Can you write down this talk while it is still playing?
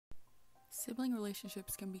Sibling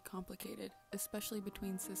relationships can be complicated, especially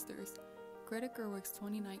between sisters. Greta Gerwig's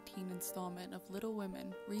 2019 installment of Little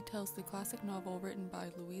Women retells the classic novel written by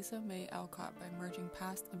Louisa May Alcott by merging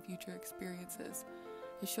past and future experiences.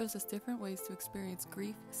 It shows us different ways to experience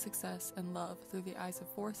grief, success, and love through the eyes of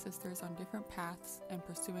four sisters on different paths and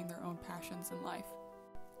pursuing their own passions in life.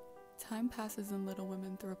 Time passes in Little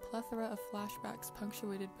Women through a plethora of flashbacks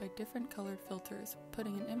punctuated by different colored filters,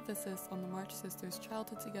 putting an emphasis on the March sisters'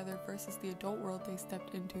 childhood together versus the adult world they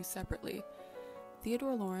stepped into separately.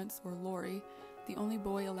 Theodore Lawrence, or Laurie, the only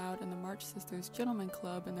boy allowed in the March sisters' gentleman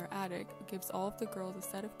club in their attic, gives all of the girls a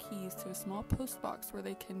set of keys to a small postbox where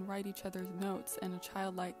they can write each other's notes in a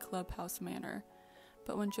childlike clubhouse manner.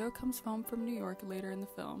 But when Jo comes home from New York later in the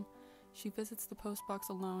film, she visits the postbox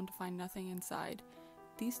alone to find nothing inside.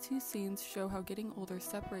 These two scenes show how getting older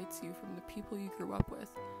separates you from the people you grew up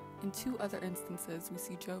with. In two other instances, we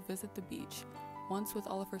see Jo visit the beach, once with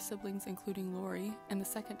all of her siblings including Laurie, and the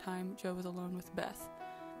second time Jo was alone with Beth.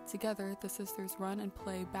 Together, the sisters run and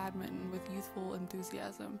play badminton with youthful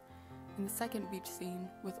enthusiasm. In the second beach scene,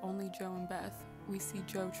 with only Jo and Beth, we see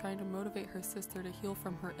Jo trying to motivate her sister to heal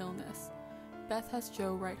from her illness. Beth has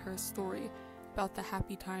Jo write her a story about the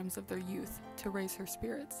happy times of their youth to raise her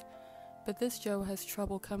spirits. But this Jo has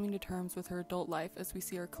trouble coming to terms with her adult life as we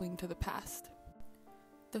see her cling to the past.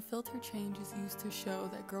 The filter change is used to show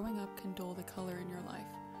that growing up can dull the color in your life.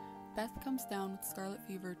 Beth comes down with scarlet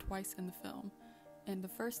fever twice in the film, and the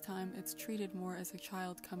first time it's treated more as a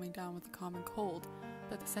child coming down with a common cold,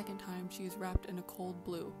 but the second time she is wrapped in a cold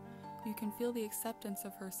blue. You can feel the acceptance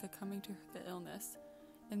of her succumbing to the illness.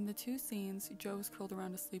 In the two scenes, Jo is curled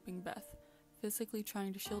around a sleeping Beth, physically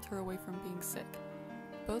trying to shield her away from being sick.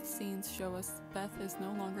 Both scenes show us Beth is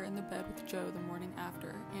no longer in the bed with Jo the morning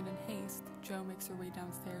after, and in haste, Jo makes her way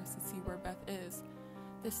downstairs to see where Beth is.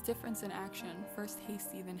 This difference in action, first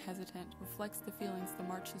hasty then hesitant, reflects the feelings the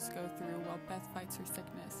Marches go through while Beth fights her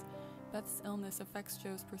sickness. Beth's illness affects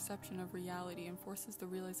Jo's perception of reality and forces the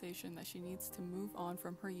realization that she needs to move on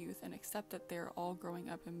from her youth and accept that they are all growing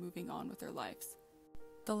up and moving on with their lives.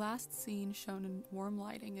 The last scene shown in warm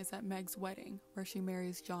lighting is at Meg's wedding, where she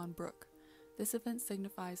marries John Brooke. This event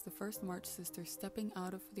signifies the first March sister stepping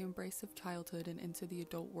out of the embrace of childhood and into the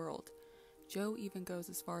adult world. Jo even goes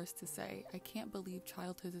as far as to say, "I can't believe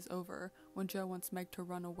childhood is over," when Jo wants Meg to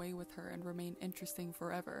run away with her and remain interesting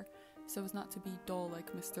forever, so as not to be dull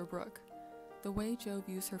like Mr. Brooke. The way Jo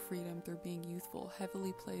views her freedom through being youthful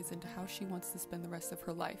heavily plays into how she wants to spend the rest of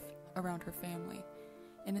her life, around her family.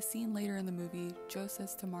 In a scene later in the movie, Jo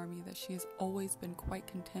says to Marmee that she has always been quite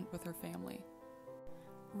content with her family.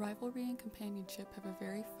 Rivalry and companionship have a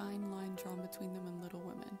very fine line drawn between them in Little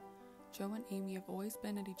Women. Jo and Amy have always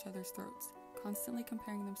been at each other's throats, constantly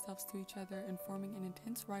comparing themselves to each other and forming an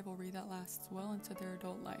intense rivalry that lasts well into their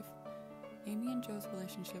adult life. Amy and Jo's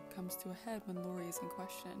relationship comes to a head when Laurie is in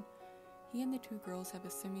question. He and the two girls have a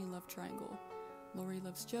semi-love triangle. Laurie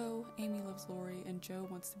loves Jo, Amy loves Laurie, and Jo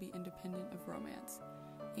wants to be independent of romance.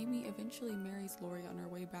 Amy eventually marries Laurie on her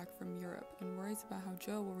way back from Europe and worries about how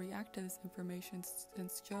Jo will react to this information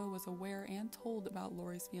since Jo was aware and told about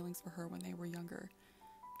Laurie's feelings for her when they were younger.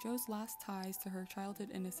 Jo's last ties to her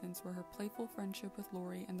childhood innocence were her playful friendship with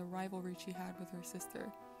Laurie and the rivalry she had with her sister.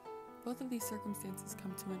 Both of these circumstances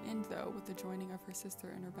come to an end though with the joining of her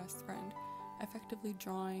sister and her best friend, effectively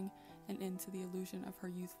drawing an end to the illusion of her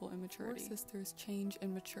youthful immaturity. Four sisters change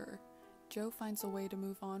and mature. Jo finds a way to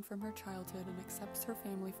move on from her childhood and accepts her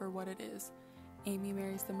family for what it is. Amy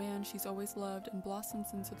marries the man she's always loved and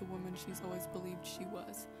blossoms into the woman she's always believed she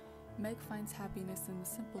was. Meg finds happiness in the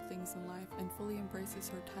simple things in life and fully embraces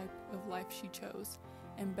her type of life she chose.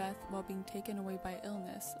 And Beth, while being taken away by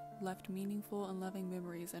illness, left meaningful and loving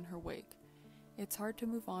memories in her wake. It's hard to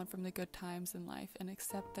move on from the good times in life and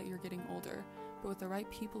accept that you're getting older, but with the right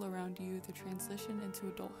people around you, the transition into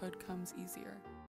adulthood comes easier.